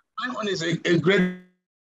morning. My one is a great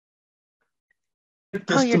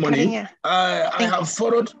testimony. I have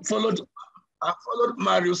followed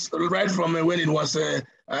Marius right from when it was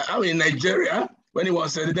out in Nigeria. When it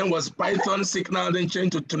was then was Python, Signal, then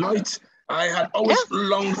changed to tonight. I had always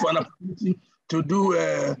longed for an opportunity to do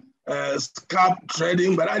scalp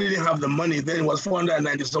trading, but I didn't have the money. Then it was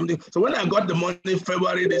 490 something. So when I got the money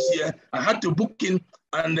February this year, I had to book in.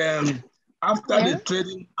 And after the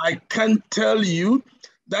trading, I can tell you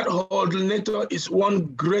that Hodlnator is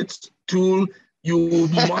one great tool. You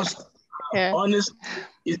must honest.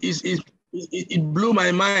 It blew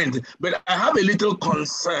my mind. But I have a little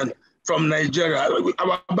concern from Nigeria.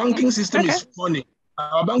 Our banking system is funny.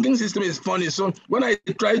 Our banking system is funny. So when I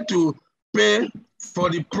try to pay for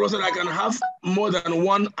the process, I can have more than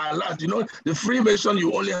one alert. The free version,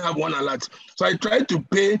 you only have one alert. So I try to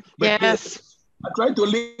pay, but I try to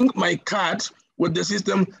link my card with the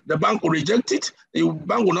system. The bank will reject it. The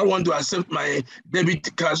bank will not want to accept my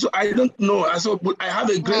debit card. So I don't know. But I have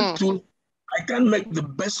a great tool. I can make the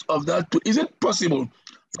best of that tool. Is it possible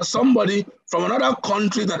for somebody from another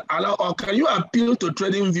country that allow, or can you appeal to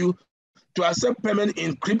TradingView to accept payment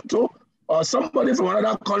in crypto, or somebody from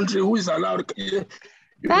another country who is allowed?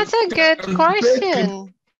 That's a good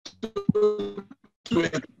question.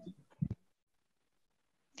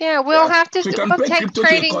 Yeah, we'll have to take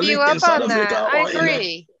TradingView up on that. I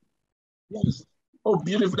agree. Yes. Oh,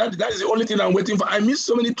 beautiful. That is the only thing I'm waiting for. I missed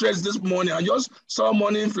so many trades this morning. I just saw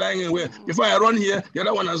money flying away. Before I run here, the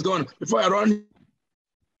other one has gone. Before I run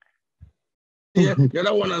here, the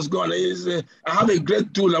other one has gone. I have a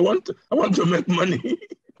great tool. I want to make money.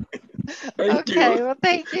 Thank you. Well,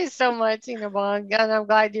 thank you so much, Inabong, and I'm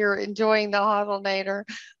glad you're enjoying the Hodlnator.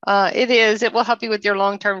 It will help you with your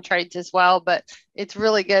long-term trades as well, but it's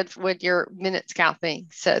really good with your minute scalping.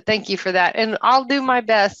 So thank you for that. And I'll do my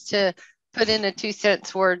best to put in a 2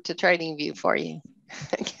 cents word to TradingView for you.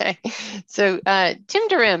 Okay. So Tim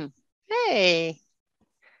Durham, hey.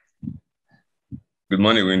 Good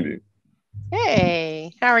morning, Wendy.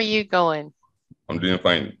 Hey, how are you going? I'm doing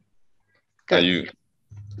fine. Good. Are you?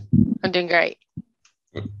 I'm doing great.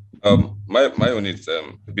 Good. My own is a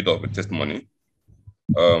bit of a testimony.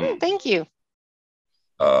 Thank you.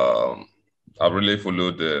 I've really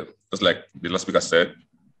followed just like the last speaker said,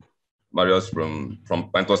 Marius from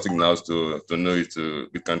Python signals to know it to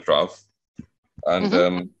Bitcoin Trap.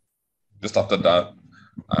 And just after that,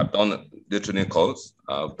 I've done day trading calls.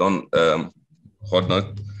 I've done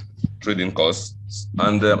Hodlnot trading calls.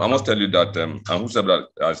 And I must tell you that, and whoever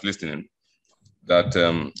that is listening, that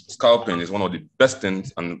scalping is one of the best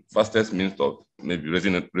things and fastest means of maybe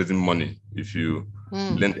raising money if you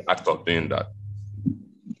learn the act of doing that.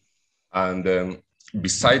 And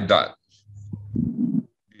beside that,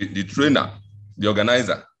 the trainer, the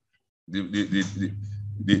organizer, the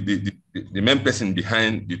main person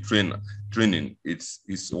behind the training, it's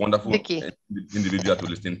a wonderful individual to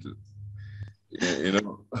listen to.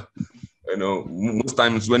 You know, most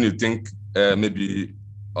times when you think maybe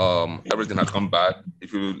everything has come bad,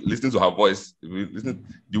 if you listen to her voice, if you listen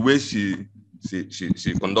the way she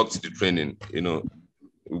conducts the training, will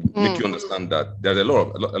make you understand that there's a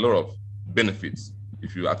lot of benefits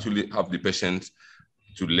if you actually have the patience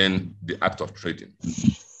to learn the act of trading.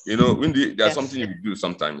 When there's something you do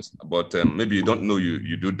sometimes, but maybe you don't know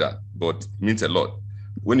you do that, but it means a lot.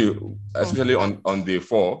 When you, especially on day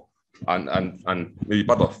 4 and maybe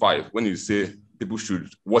part of 5, when you say people should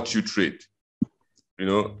watch you trade,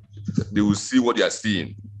 they will see what you are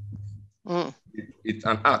seeing. It's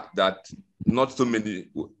an act that not so many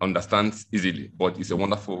understand easily, but it's a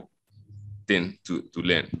wonderful thing to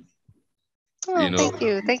learn.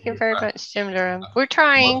 Thank you very much, Jim Durham. We're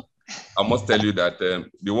trying. I must tell you that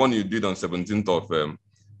the one you did on 17th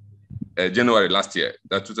of January last year,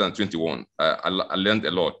 that 2021, I learned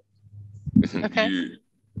a lot. Okay.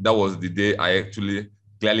 That was the day I actually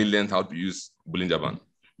clearly learned how to use Bollinger Band.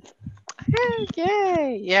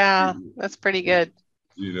 Yay! Yeah, that's pretty good.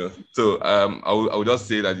 So I would just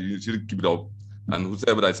say that you should keep it up, and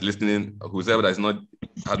whoever that's listening, whoever that's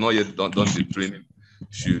has not yet done the training,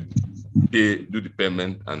 should do the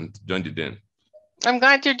payment and join the den. I'm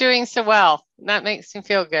glad you're doing so well. That makes me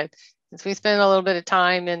feel good. Since we spent a little bit of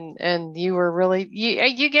time and you were really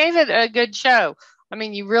you gave it a good show. I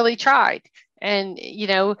mean, you really tried. And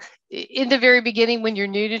in the very beginning, when you're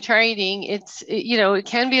new to trading, it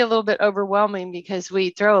can be a little bit overwhelming because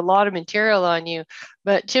we throw a lot of material on you.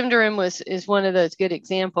 But Jim Durham is one of those good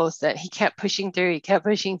examples that he kept pushing through.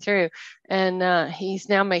 And he's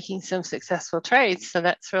now making some successful trades. So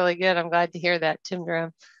that's really good. I'm glad to hear that, Jim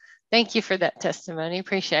Durham. Thank you for that testimony.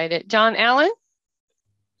 Appreciate it. John Allen?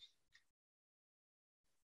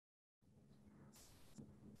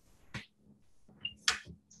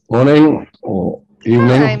 Morning or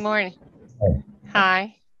evening. Hi, morning.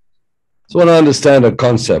 Hi. So I want to understand a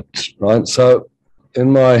concept, right? So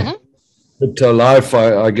in my crypto life,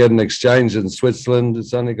 I get an exchange in Switzerland.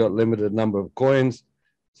 It's only got limited number of coins.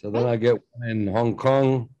 So then I get one in Hong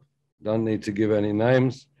Kong. Don't need to give any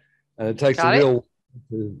names. And it takes a real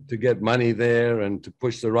to get money there and to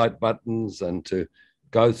push the right buttons and to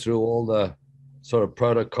go through all the sort of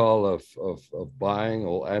protocol of buying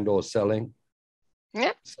or selling.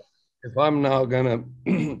 Yeah. So if I'm now going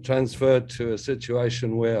to transfer to a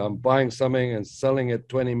situation where I'm buying something and selling it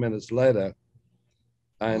 20 minutes later,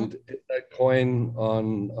 and that coin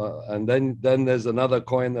on, and then there's another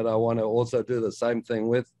coin that I want to also do the same thing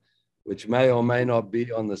with, which may or may not be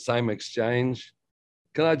on the same exchange.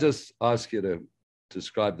 Can I just ask you to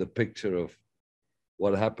describe the picture of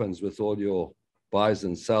what happens with all your buys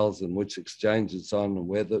and sells and which exchange it's on and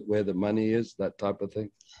where the money is, that type of thing?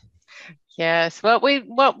 Yes, what we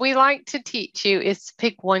like to teach you is to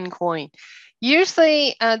pick one coin.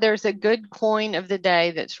 Usually there's a good coin of the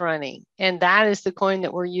day that's running, and that is the coin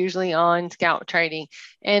that we're usually on scalp trading.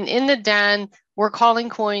 And in the den, we're calling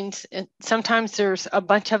coins, and sometimes there's a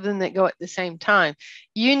bunch of them that go at the same time.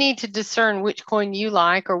 You need to discern which coin you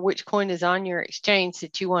like or which coin is on your exchange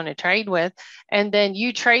that you want to trade with. And then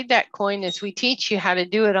you trade that coin as we teach you how to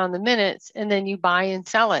do it on the minutes, and then you buy and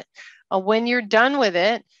sell it. When you're done with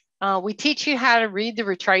it, we teach you how to read the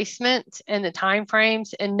retracements and the time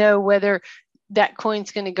frames and know whether that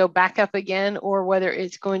coin's going to go back up again or whether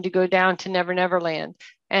it's going to go down to Never Never Land,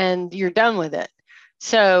 and you're done with it.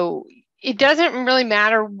 So it doesn't really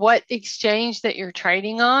matter what exchange that you're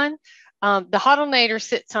trading on. The Hodlnator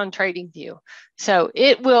sits on TradingView. So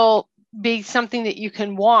it will be something that you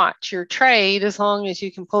can watch your trade as long as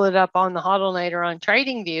you can pull it up on the Hodlnator on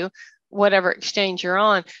TradingView, whatever exchange you're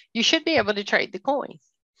on. You should be able to trade the coin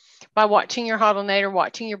by watching your Hodlnator,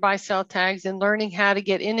 watching your buy sell tags, and learning how to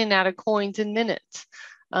get in and out of coins in minutes.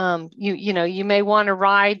 You may want to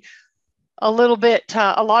ride a little bit.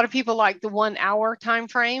 A lot of people like the 1 hour time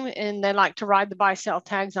frame, and they like to ride the buy sell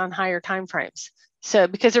tags on higher time frames. So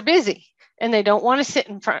because they're busy and they don't want to sit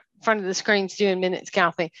in front of the screens doing minute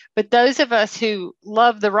scalping. But those of us who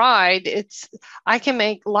love the ride, I can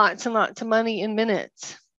make lots and lots of money in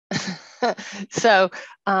minutes. So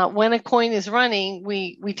when a coin is running,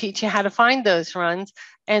 we teach you how to find those runs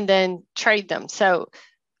and then trade them. So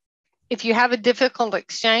if you have a difficult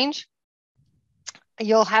exchange,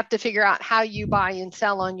 you'll have to figure out how you buy and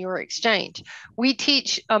sell on your exchange. We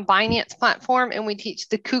teach a Binance platform, and we teach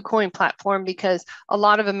the KuCoin platform because a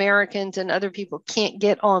lot of Americans and other people can't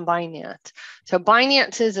get on Binance. So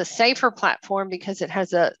Binance is a safer platform because it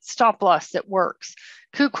has a stop loss that works.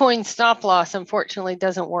 KuCoin stop loss, unfortunately,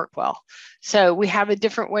 doesn't work well. So we have a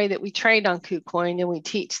different way that we trade on KuCoin, and we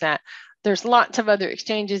teach that. There's lots of other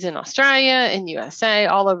exchanges in Australia, in USA,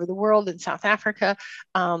 all over the world, in South Africa.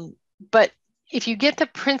 But if you get the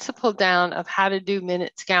principle down of how to do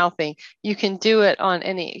minute scalping, you can do it on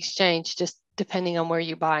any exchange, just depending on where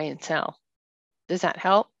you buy and sell. Does that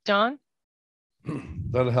help, John?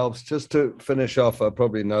 That helps. Just to finish off, I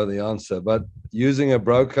probably know the answer, but using a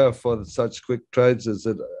broker for such quick trades, is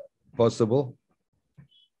it possible?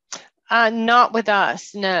 Not with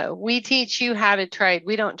us, no. We teach you how to trade.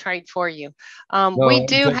 We don't trade for you. No, we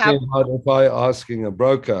do have. If I asking a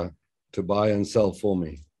broker to buy and sell for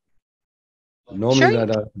me. Normally, sure.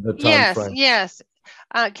 the time frame. Yes.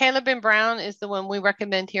 Caleb and Brown is the one we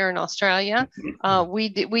recommend here in Australia. We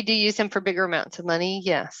do use them for bigger amounts of money.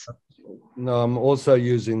 Yes. No, I'm also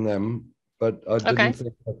using them, but I didn't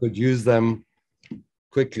think I could use them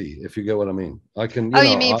quickly, if you get what I mean. I can.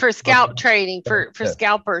 You mean for scalp trading, for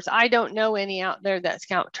scalpers? I don't know any out there that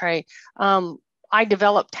scalp trade. I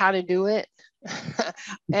developed how to do it.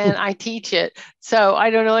 And I teach it. So I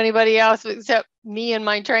don't know anybody else except me and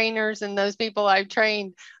my trainers and those people I've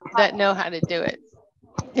trained that know how to do it.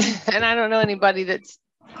 And I don't know anybody that's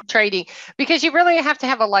trading, because you really have to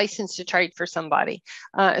have a license to trade for somebody,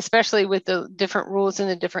 especially with the different rules in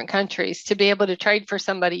the different countries. To be able to trade for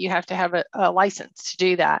somebody, you have to have a license to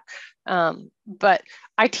do that. But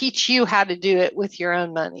I teach you how to do it with your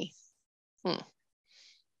own money.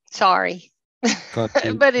 Sorry.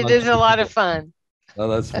 But it is a lot of fun. Oh,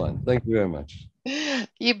 that's fine. Thank you very much.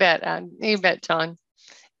 You bet, John.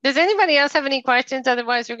 Does anybody else have any questions?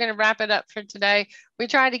 Otherwise, we're going to wrap it up for today. We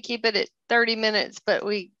try to keep it at 30 minutes, but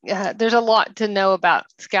there's a lot to know about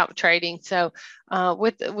scalp trading. So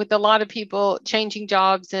with a lot of people changing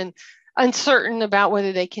jobs and uncertain about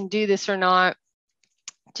whether they can do this or not,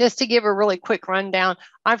 just to give a really quick rundown,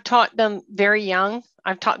 I've taught them very young.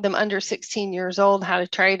 I've taught them under 16 years old how to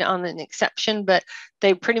trade on an exception, but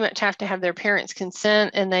they pretty much have to have their parents'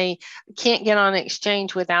 consent, and they can't get on an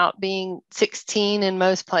exchange without being 16 in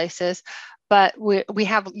most places. But we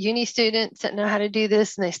have uni students that know how to do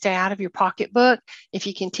this, and they stay out of your pocketbook. If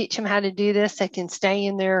you can teach them how to do this, they can stay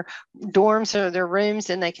in their dorms or their rooms,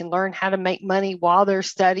 and they can learn how to make money while they're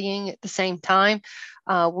studying at the same time.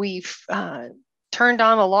 We've turned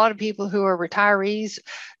on a lot of people who are retirees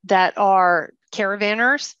that are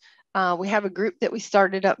caravanners. We have a group that we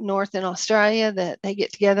started up north in Australia that they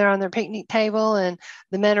get together on their picnic table, and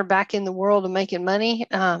the men are back in the world of making money,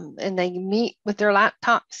 and they meet with their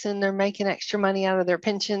laptops, and they're making extra money out of their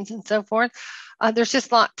pensions and so forth. There's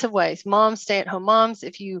just lots of ways. Moms, stay-at-home moms,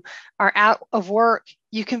 if you are out of work,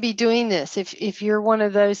 you can be doing this. If you're one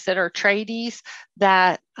of those that are tradies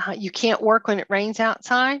that you can't work when it rains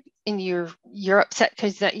outside, and you're upset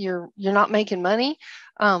because that you're not making money,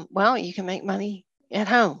 well, you can make money at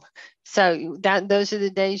home. So those are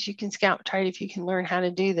the days you can scalp trade if you can learn how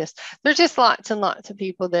to do this. There's just lots and lots of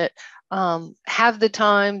people that have the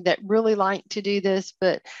time, that really like to do this,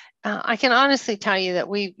 but I can honestly tell you that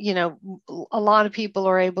a lot of people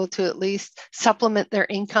are able to at least supplement their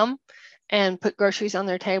income and put groceries on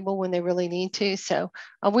their table when they really need to. So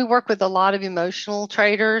we work with a lot of emotional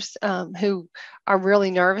traders who are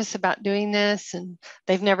really nervous about doing this, and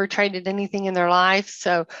they've never traded anything in their life.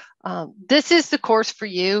 So this is the course for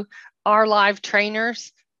you. Our live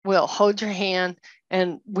trainers will hold your hand,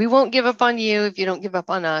 and we won't give up on you if you don't give up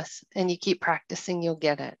on us, and you keep practicing, you'll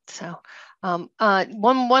get it. So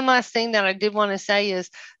one last thing that I did want to say is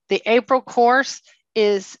the April course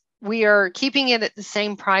is, we are keeping it at the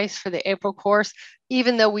same price for the April course.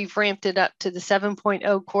 Even though we've ramped it up to the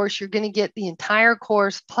 7.0 course, you're going to get the entire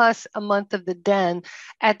course plus a month of the Den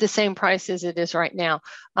at the same price as it is right now.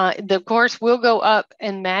 The course will go up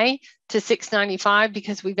in May to $695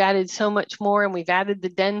 because we've added so much more, and we've added the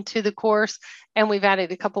Den to the course, and we've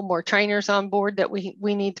added a couple more trainers on board that we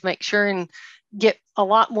need to make sure and get a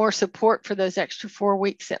lot more support for those extra 4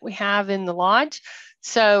 weeks that we have in the lodge.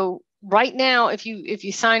 So right now, if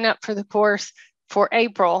you sign up for the course for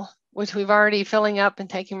April, which we've already filling up and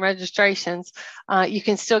taking registrations, you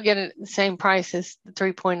can still get it at the same price as the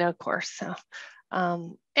 3.0 course. So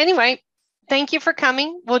anyway, thank you for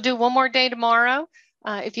coming. We'll do one more day tomorrow.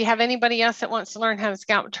 If you have anybody else that wants to learn how to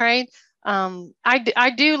scalp trade,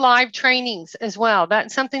 I do live trainings as well.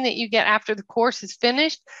 That's something that you get after the course is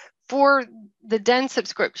finished. For the Den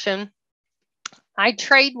subscription, I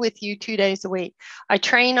trade with you 2 days a week. I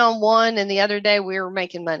train on one, and the other day we were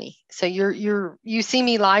making money. So you see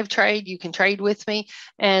me live trade, you can trade with me,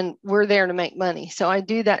 and we're there to make money. So I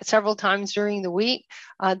do that several times during the week.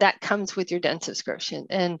 That comes with your Den subscription.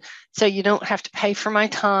 And so you don't have to pay for my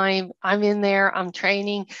time. I'm in there, I'm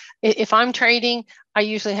training. If I'm trading, I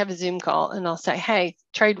usually have a Zoom call, and I'll say, hey,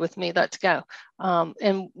 trade with me, let's go.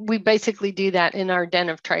 And we basically do that in our Den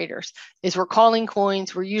of traders, is we're calling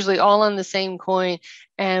coins. We're usually all on the same coin,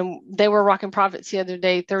 and they were rocking profits the other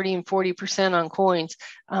day, 30 and 40% on coins.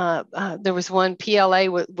 There was one PLA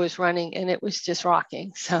was running, and it was just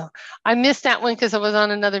rocking. So I missed that one because I was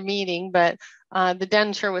on another meeting, but the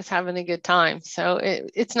Den sure was having a good time. So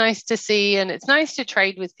it's nice to see, and it's nice to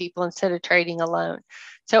trade with people instead of trading alone.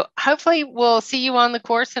 So hopefully we'll see you on the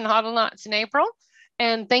course in Hodlnots in April.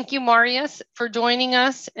 And thank you, Marius, for joining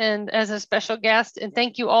us and as a special guest. And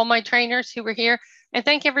thank you all my trainers who were here. And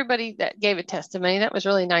thank everybody that gave a testimony. That was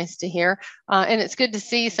really nice to hear. And it's good to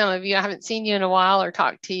see some of you. I haven't seen you in a while or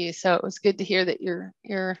talked to you. So it was good to hear that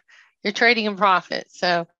you're trading in profit. So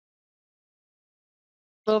a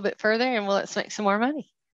little bit further, and let's make some more money.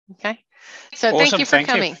 Okay. So awesome. Thank you for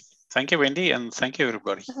coming. Thank you, Wendy. And thank you,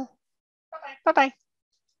 everybody. Bye-bye.